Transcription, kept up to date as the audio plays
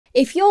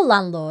If your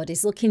landlord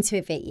is looking to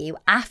evict you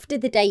after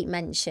the date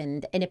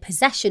mentioned in a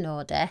possession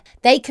order,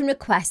 they can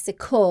request a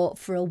court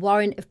for a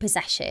warrant of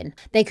possession.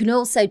 They can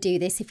also do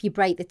this if you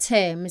break the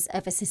terms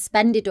of a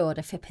suspended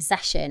order for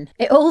possession.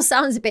 It all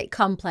sounds a bit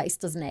complex,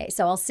 doesn't it?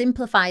 So I'll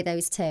simplify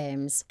those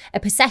terms. A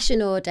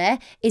possession order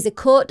is a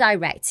court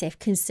directive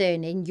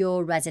concerning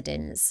your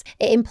residence.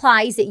 It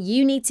implies that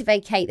you need to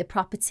vacate the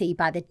property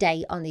by the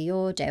date on the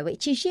order,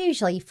 which is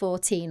usually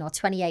 14 or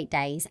 28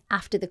 days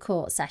after the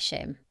court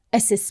session. A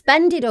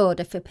suspended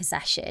order for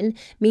possession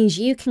means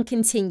you can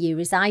continue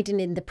residing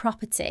in the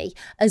property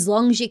as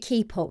long as you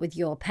keep up with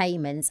your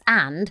payments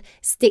and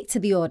stick to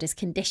the order's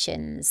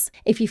conditions.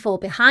 If you fall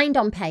behind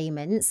on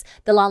payments,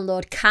 the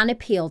landlord can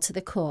appeal to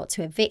the court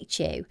to evict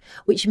you,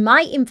 which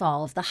might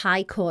involve the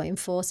High Court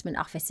enforcement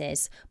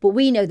officers, but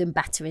we know them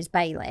better as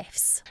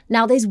bailiffs.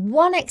 Now, there's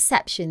one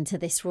exception to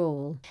this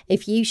rule.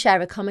 If you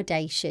share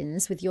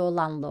accommodations with your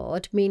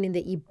landlord, meaning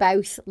that you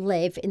both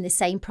live in the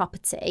same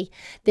property,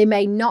 they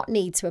may not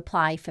need to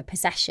apply for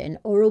possession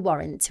or a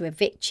warrant to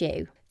evict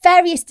you.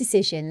 Various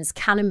decisions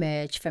can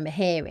emerge from a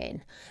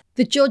hearing.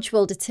 The judge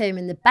will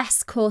determine the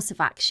best course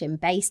of action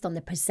based on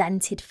the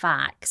presented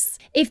facts.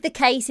 If the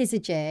case is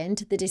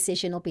adjourned, the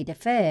decision will be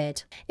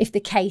deferred. If the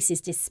case is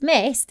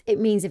dismissed, it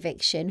means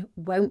eviction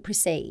won't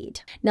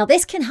proceed. Now,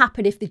 this can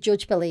happen if the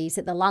judge believes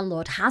that the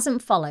landlord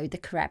hasn't followed the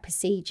correct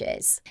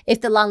procedures, if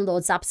the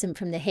landlord's absent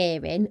from the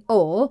hearing,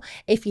 or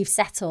if you've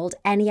settled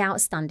any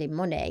outstanding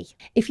money.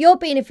 If you're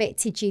being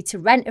evicted due to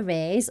rent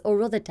arrears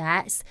or other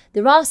debts,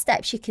 there are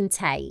steps you can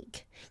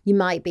take. You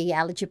might be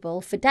eligible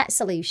for debt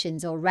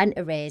solutions or rent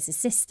arrears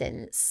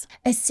assistance.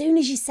 As soon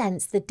as you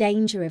sense the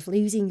danger of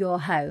losing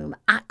your home,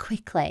 act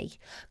quickly.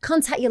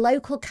 Contact your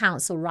local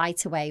council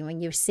right away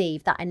when you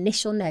receive that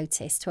initial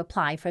notice to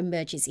apply for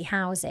emergency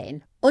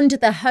housing. Under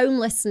the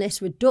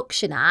Homelessness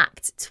Reduction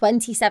Act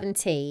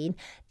 2017,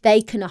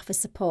 they can offer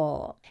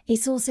support.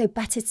 It's also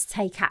better to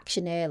take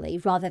action early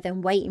rather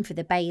than waiting for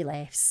the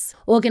bailiffs.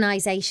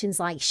 Organisations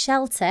like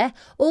Shelter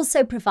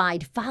also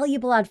provide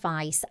valuable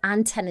advice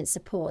and tenant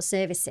support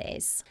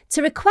services.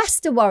 To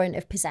request a warrant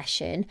of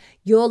possession,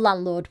 your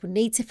landlord will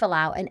need to fill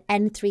out an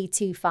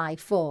N325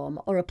 form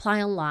or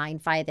apply online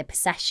via the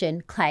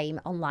Possession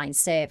Claim online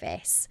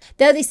service,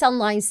 though this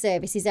online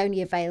service is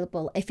only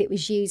available if it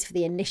was used for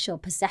the initial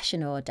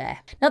possession order.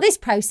 Now, this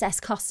process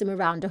costs them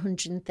around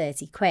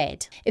 130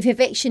 quid. If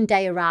eviction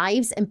day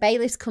arrives and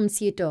bailiffs come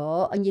to your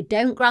door and you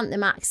don't grant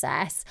them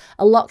access,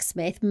 a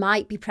locksmith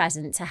might be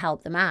present to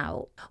help them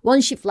out.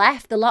 Once you've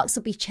left, the locks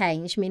will be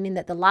changed, meaning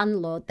that the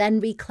landlord then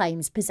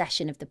reclaims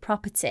possession of the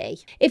property.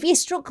 If you're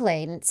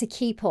struggling to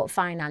keep up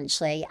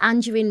financially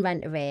and you're in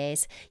rent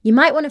arrears, you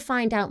might want to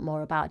find out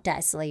more about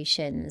debt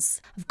solutions.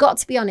 I've got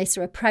to be honest,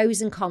 there are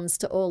pros and cons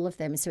to all of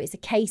them, so it's a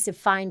case of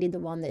finding the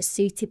one that's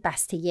suited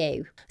best to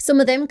you. Some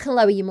of them can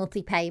lower your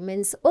monthly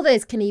payments,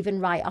 others can even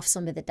write off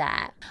some of the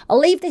debt. I'll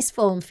leave this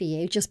form for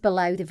you just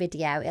below the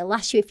video. It'll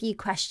ask you a few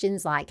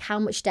questions like how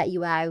much debt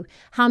you owe,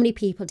 how many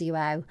people do you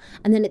owe,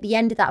 and then at the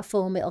end of that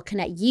form it'll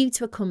connect you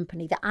to a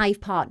company that I've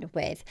partnered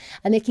with,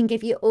 and they can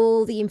give you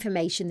all the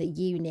information that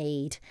you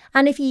need.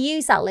 And if you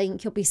use that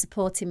link, you'll be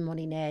supporting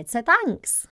MoneyNerd, so thanks.